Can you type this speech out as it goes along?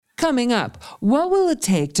Coming up, what will it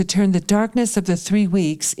take to turn the darkness of the 3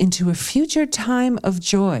 weeks into a future time of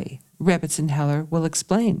joy? Rebbetzin Heller will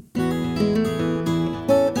explain.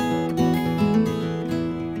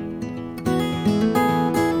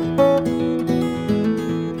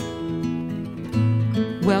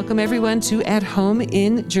 Welcome, everyone, to At Home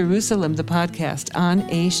in Jerusalem, the podcast on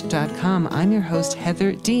aish.com. I'm your host,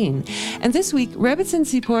 Heather Dean. And this week, Rebbetzin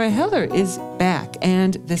Tzipora Heller is back,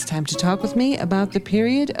 and this time to talk with me about the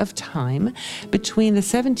period of time between the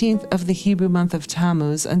 17th of the Hebrew month of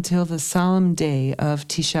Tammuz until the solemn day of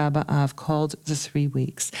Tisha B'Av, called the 3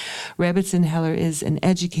 weeks. Rebbetzin Heller is an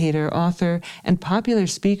educator, author, and popular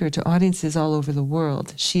speaker to audiences all over the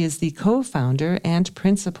world. She is the co-founder and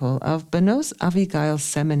principal of Banos Avigail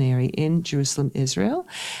Seminary in Jerusalem, Israel,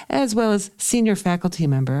 as well as senior faculty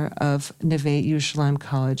member of Neve Yerushalayim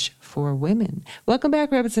College for Women. Welcome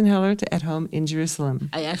back, Rebbetzin Heller, to At Home in Jerusalem.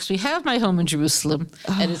 I actually have my home in Jerusalem,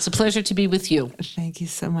 and it's a pleasure to be with you. Thank you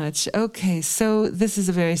so much. Okay, so this is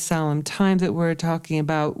a very solemn time that we're talking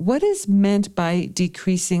about. What is meant by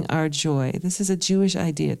decreasing our joy? This is a Jewish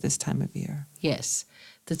idea at this time of year. Yes.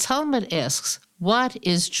 The Talmud asks, what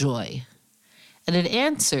is joy? And it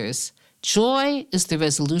answers, joy is the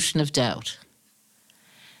resolution of doubt.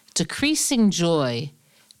 Decreasing joy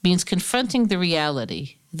means confronting the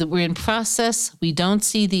reality that we're in process, we don't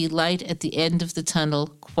see the light at the end of the tunnel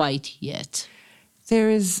quite yet. There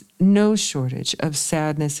is no shortage of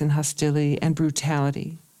sadness and hostility and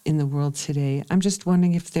brutality in the world today. I'm just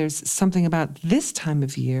wondering if there's something about this time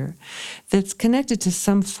of year that's connected to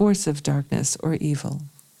some force of darkness or evil.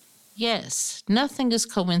 Yes, nothing is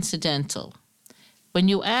coincidental. When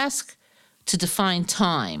you ask to define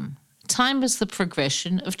time, time is the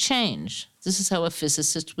progression of change. This is how a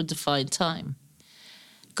physicist would define time.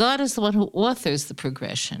 God is the one who authors the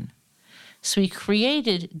progression. So he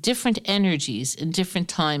created different energies in different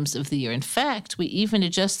times of the year. In fact, we even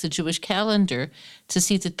adjust the Jewish calendar to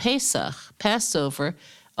see that Pesach, Passover,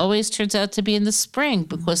 always turns out to be in the spring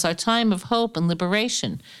because our time of hope and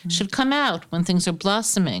liberation should come out when things are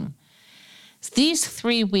blossoming. These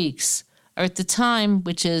 3 weeks are at the time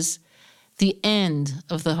which is the end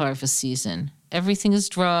of the harvest season. Everything is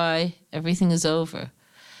dry, everything is over.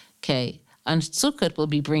 Okay, on Sukkot we'll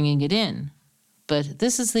be bringing it in, but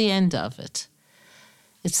this is the end of it.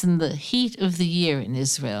 It's in the heat of the year in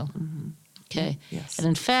Israel. Okay, yes. And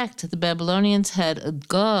in fact, the Babylonians had a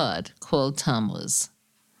god called Tammuz.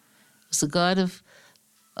 It was a god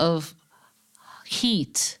of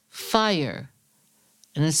heat, fire,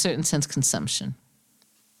 and in a certain sense, consumption.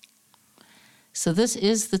 So this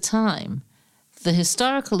is the time, the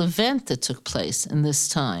historical event that took place in this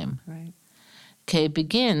time, Right. okay,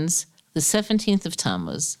 begins the 17th of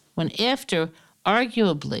Tammuz, when after,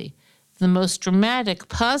 arguably, the most dramatic,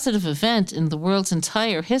 positive event in the world's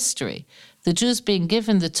entire history, the Jews being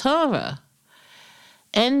given the Torah,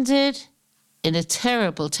 ended in a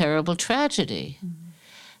terrible, terrible tragedy.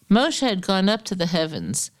 Moshe had gone up to the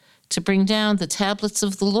heavens to bring down the tablets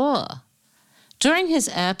of the law. During his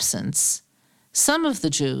absence, some of the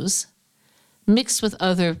Jews, mixed with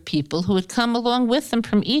other people who had come along with them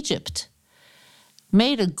from Egypt,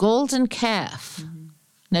 made a golden calf.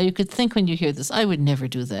 Now you could think when you hear this, I would never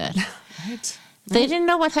do that. Right. They didn't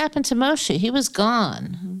know what happened to Moshe. He was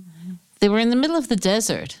gone. They were in the middle of the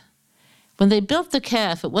desert. When they built the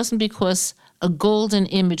calf, it wasn't because a golden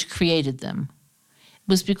image created them. It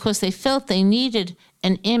was because they felt they needed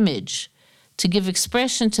an image to give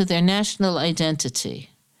expression to their national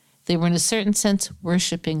identity. They were, in a certain sense,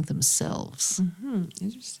 worshiping themselves.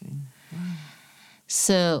 Interesting. Wow.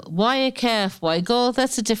 So why a calf? Why gold?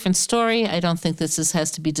 That's a different story. I don't think this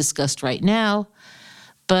has to be discussed right now.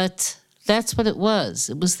 But that's what it was.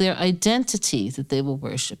 It was their identity that they were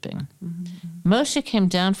worshiping. Moshe came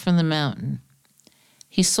down from the mountain.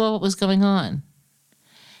 He saw what was going on.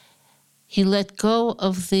 He let go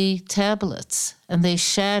of the tablets, and they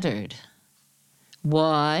shattered.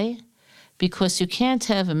 Why? Because you can't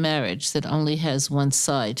have a marriage that only has one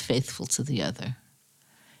side faithful to the other.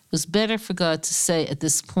 It was better for God to say at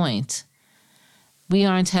this point, we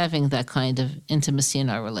aren't having that kind of intimacy in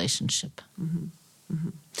our relationship.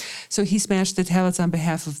 So he smashed the tablets on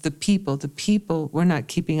behalf of the people. The people were not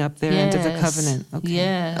keeping up their end of the covenant. Okay.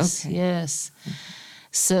 Yes, Okay. yes.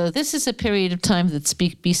 So this is a period of time that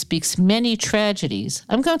bespeaks many tragedies.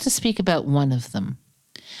 I'm going to speak about one of them.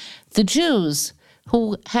 The Jews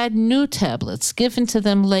who had new tablets given to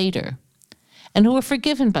them later and who were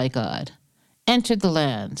forgiven by God entered the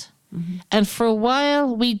land. And for a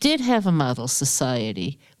while, we did have a model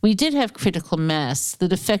society. We did have critical mass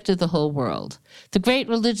that affected the whole world. The great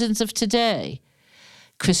religions of today,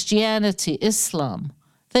 Christianity, Islam,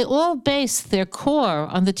 They all base their core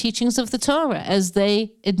on the teachings of the Torah, as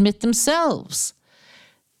they admit themselves.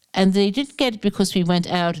 And they didn't get it because we went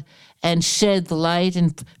out and shed the light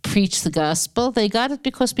and preached the gospel. They got it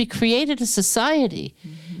because we created a society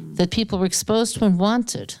that people were exposed to and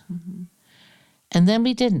wanted. And then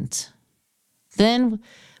we didn't. Then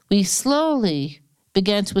we slowly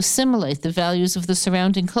began to assimilate the values of the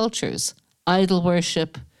surrounding cultures: idol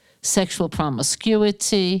worship, sexual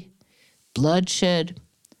promiscuity, bloodshed.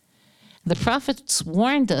 The prophets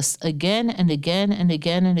warned us again and again and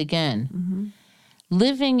again and again.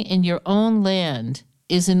 Living in your own land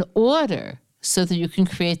is in order so that you can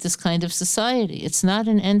create this kind of society. It's not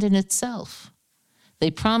an end in itself.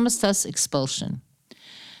 They promised us expulsion.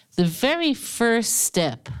 The very first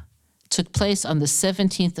step took place on the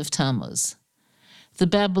 17th of Tammuz. The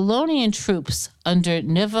Babylonian troops under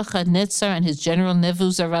Nebuchadnezzar and his general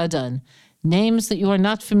Nebuzaradan, names that you are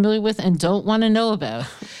not familiar with and don't want to know about,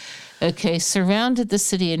 surrounded the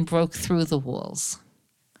city and broke through the walls.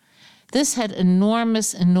 This had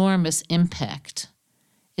enormous, enormous impact.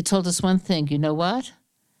 It told us one thing: you know what?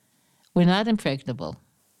 We're not impregnable.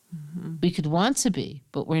 We could want to be,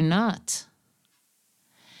 but we're not.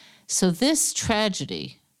 So this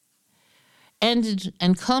tragedy ended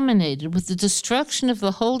and culminated with the destruction of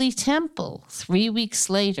the Holy Temple 3 weeks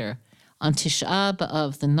later on Tisha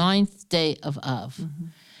B'Av, the 9th day of Av.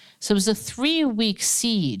 So it was a 3-week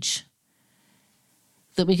siege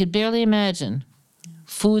that we could barely imagine.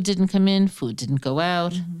 Food didn't come in, food didn't go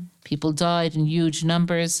out. People died in huge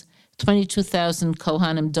numbers. 22,000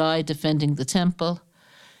 Kohanim died defending the temple.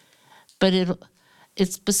 But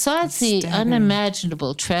it's besides the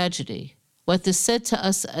unimaginable tragedy, what this said to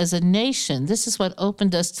us as a nation. This is what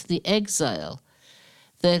opened us to the exile,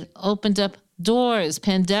 that opened up doors,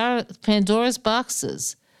 Pandora's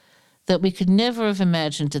boxes, that we could never have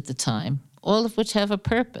imagined at the time, all of which have a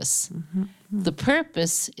purpose. The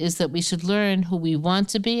purpose is that we should learn who we want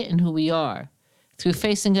to be and who we are, through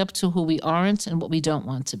facing up to who we aren't and what we don't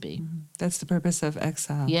want to be. That's the purpose of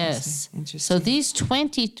exile. Yes. Interesting. So these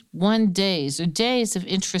 21 days are days of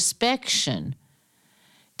introspection,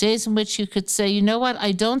 days in which you could say, you know what,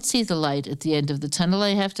 I don't see the light at the end of the tunnel.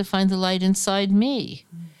 I have to find the light inside me.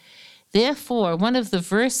 Therefore, one of the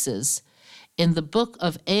verses in the book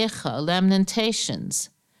of Eicha, Lamentations,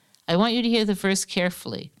 I want you to hear the verse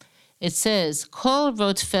carefully. It says, Kol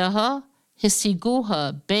rotfeha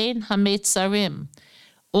hisiguha bein hametzarim.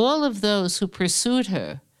 All of those who pursued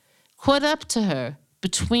her caught up to her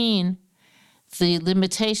between the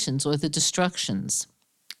limitations or the destructions.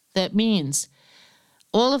 That means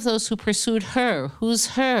all of those who pursued her.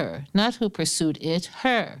 Who's her? Not who pursued it,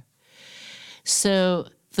 her. So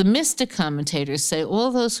the mystic commentators say all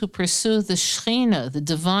those who pursue the Shekhinah, the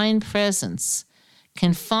divine presence,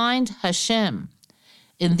 can find Hashem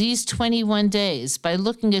in these 21 days by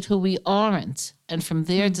looking at who we aren't, and from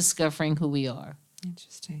there discovering who we are.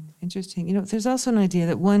 Interesting. You know, there's also an idea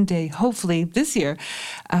that one day, hopefully this year,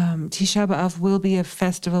 Tisha B'Av will be a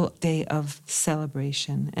festival day of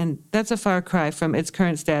celebration. And that's a far cry from its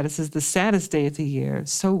current status as the saddest day of the year.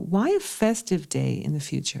 So why a festive day in the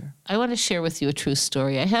future? I want to share with you a true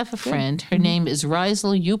story. I have a friend. Her name is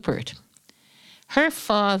Reisel Eupert. Her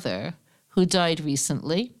father, who died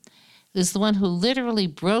recently, is the one who literally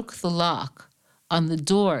broke the lock on the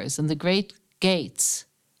doors and the great gates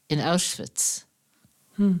in Auschwitz.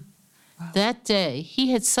 Wow. That day,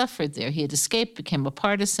 he had suffered there. He had escaped, became a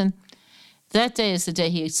partisan. That day is the day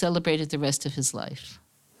he celebrated the rest of his life.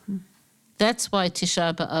 That's why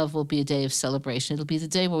Tisha B'Av will be a day of celebration. It'll be the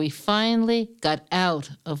day where we finally got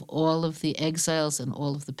out of all of the exiles and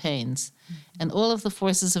all of the pains and all of the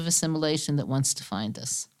forces of assimilation that wants to find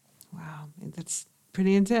us. Wow, that's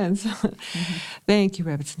pretty intense. Thank you,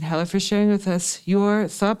 Rebbetzin Heller, for sharing with us your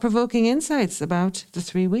thought-provoking insights about the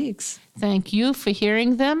 3 weeks. Thank you for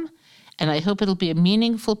hearing them, and I hope it'll be a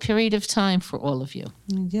meaningful period of time for all of you.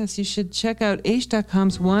 And yes, you should check out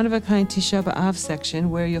Aish.com's one-of-a-kind Tisha B'Av section,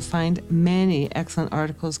 where you'll find many excellent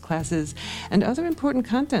articles, classes, and other important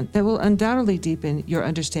content that will undoubtedly deepen your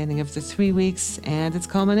understanding of the 3 weeks and its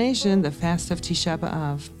culmination, the fast of Tisha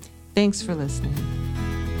B'Av. Thanks for listening.